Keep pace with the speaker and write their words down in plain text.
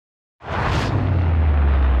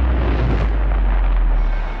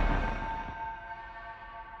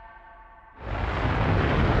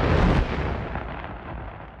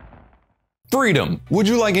Freedom! Would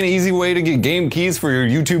you like an easy way to get game keys for your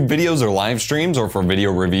YouTube videos or live streams or for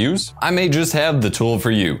video reviews? I may just have the tool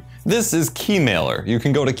for you. This is Keymailer. You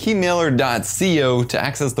can go to keymailer.co to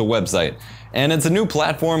access the website. And it's a new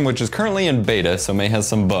platform which is currently in beta, so may have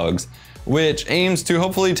some bugs, which aims to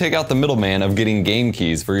hopefully take out the middleman of getting game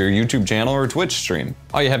keys for your YouTube channel or Twitch stream.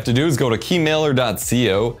 All you have to do is go to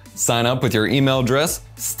keymailer.co, sign up with your email address,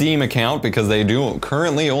 Steam account, because they do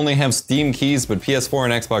currently only have Steam keys, but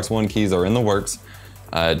PS4 and Xbox One keys are in the works.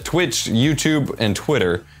 Twitch, YouTube, and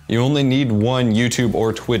Twitter. You only need one YouTube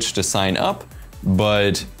or Twitch to sign up,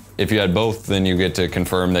 but if you had both, then you get to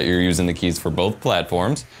confirm that you're using the keys for both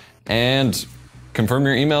platforms. And confirm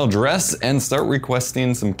your email address and start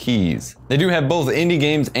requesting some keys. They do have both indie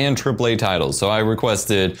games and AAA titles, so I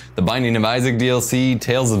requested the Binding of Isaac DLC,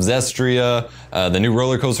 Tales of Zestria, the new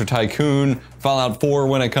Roller Coaster Tycoon, Fallout 4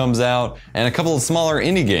 when it comes out, and a couple of smaller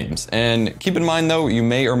indie games. And keep in mind though, you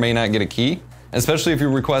may or may not get a key, especially if you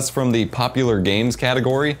request from the popular games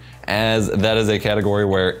category, as that is a category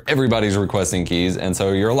where everybody's requesting keys, and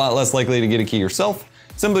so you're a lot less likely to get a key yourself,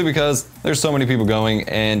 simply because there's so many people going,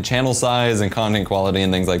 and channel size and content quality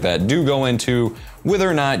and things like that do go into whether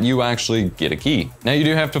or not you actually get a key. Now you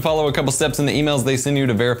do have to follow a couple steps in the emails they send you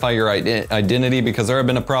to verify your identity, because there have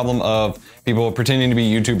been a problem of people pretending to be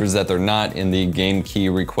YouTubers that they're not in the game key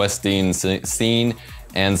requesting scene.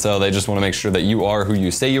 And so they just want to make sure that you are who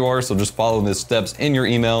you say you are, so just follow the steps in your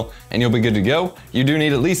email and you'll be good to go. You do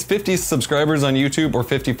need at least 50 subscribers on YouTube or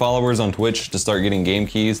 50 followers on Twitch to start getting game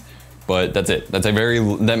keys. But that's it.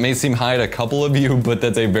 That may seem high to a couple of you, but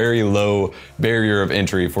that's a very low barrier of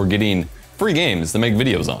entry for getting free games to make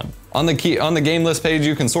videos on. On the game list page,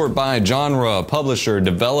 you can sort by genre, publisher,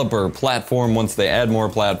 developer, platform once they add more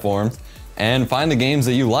platforms, and find the games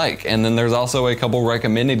that you like. And then there's also a couple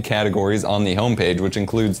recommended categories on the homepage, which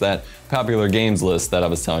includes that popular games list that I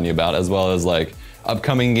was telling you about, as well as like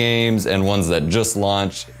upcoming games and ones that just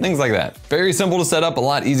launched, things like that. Very simple to set up, a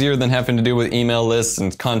lot easier than having to do with email lists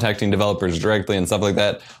and contacting developers directly and stuff like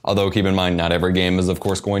that. Although keep in mind, not every game is of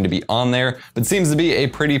course going to be on there, but seems to be a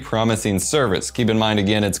pretty promising service. Keep in mind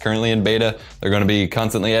again, it's currently in beta. They're going to be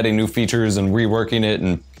constantly adding new features and reworking it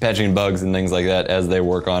and patching bugs and things like that as they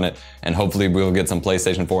work on it. And hopefully we'll get some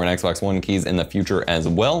PlayStation 4 and Xbox One keys in the future as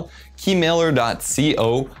well.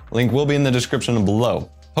 Keymailer.co, link will be in the description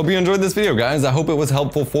below. Hope you enjoyed this video, guys. I hope it was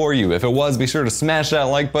helpful for you. If it was, be sure to smash that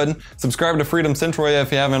like button, subscribe to Freedom Central if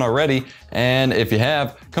you haven't already, and if you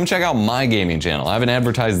have, come check out my gaming channel. I haven't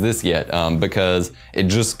advertised this yet because it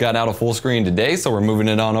just got out of full screen today, so we're moving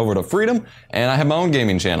it on over to Freedom, and I have my own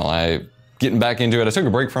gaming channel. Getting back into it. I took a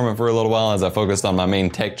break from it for a little while as I focused on my main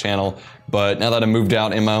tech channel, but now that I moved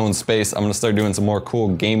out in my own space, I'm gonna start doing some more cool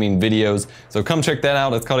gaming videos. So come check that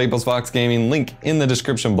out. It's called Fox Gaming. Link in the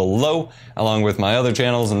description below, along with my other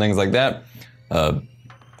channels and things like that.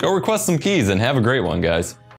 Go request some keys and have a great one, guys.